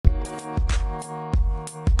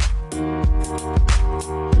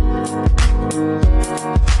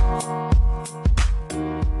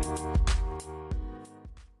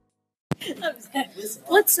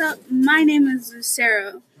What's up? My name is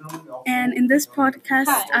Sarah, and in this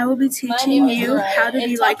podcast, I will be teaching you how to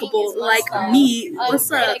be likable, like me. What's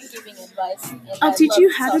up? I'll teach you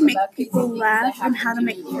how to make people laugh and how to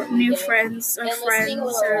make new friends or friends.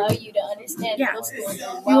 Or, yeah,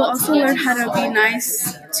 you will also learn how to be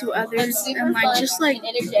nice to others and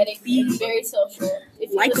be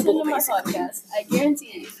likable, basically.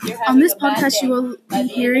 On this podcast, you will be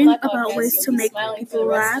hearing about ways to make people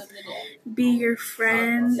laugh, be your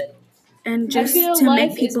friend, and just to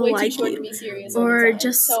make people like you, or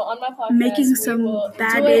just making some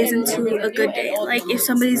bad days into a good day. Like if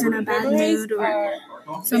somebody's in a bad mood or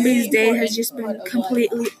somebody's day has just been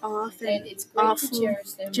completely off and awful,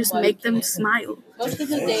 just make them smile.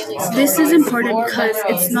 This is important because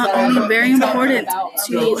it's not only very important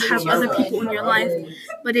to have other people in your life,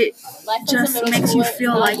 but it just makes you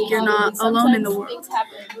feel like you're not alone in the world.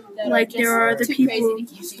 Like there are other people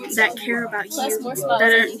that care about you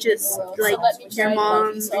that aren't just like your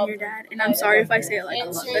mom and your dad. And I'm sorry if I say it like a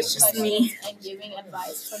lot. That's just me.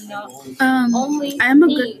 I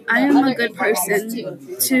am a good person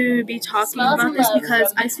to be talking about this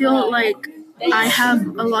because I feel like I have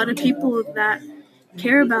a lot of people that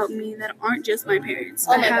care about me that aren't just my parents.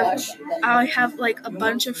 I have like a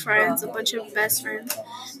bunch of friends, a bunch of best friends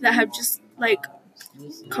that have just like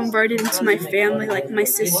converted into my family, like my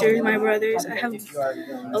sisters, my brothers. I have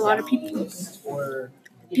a lot of people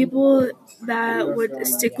that would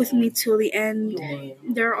stick with me till the end.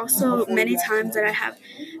 There are also many times that I have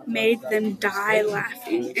made them die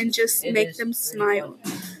laughing and just make them smile.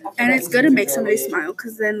 And it's good to make somebody smile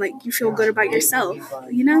because then like you feel good about yourself,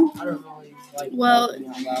 you know? Well,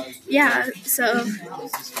 yeah, so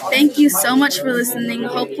thank you so much for listening.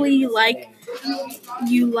 Hopefully you like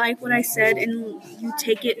what I said and you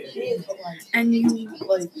take it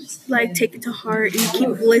take it to heart and keep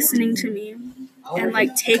listening to me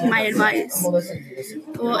and take my advice.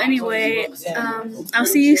 Well, anyway, I'll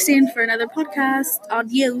see you soon for another podcast.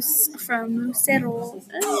 Adios from Lucero.